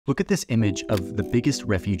Look at this image of the biggest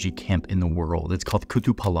refugee camp in the world. It's called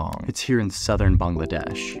Kutupalong. It's here in southern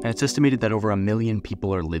Bangladesh, and it's estimated that over 1 million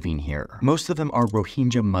people are living here. Most of them are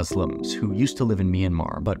Rohingya Muslims who used to live in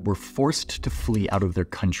Myanmar, but were forced to flee out of their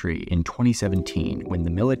country in 2017 when the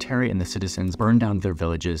military and the citizens burned down their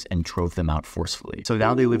villages and drove them out forcefully. So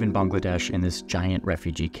now they live in Bangladesh in this giant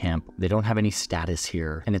refugee camp. They don't have any status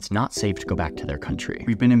here, and it's not safe to go back to their country.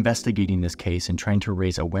 We've been investigating this case and trying to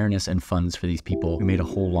raise awareness and funds for these people. We made a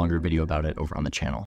whole longer video about it over on the channel.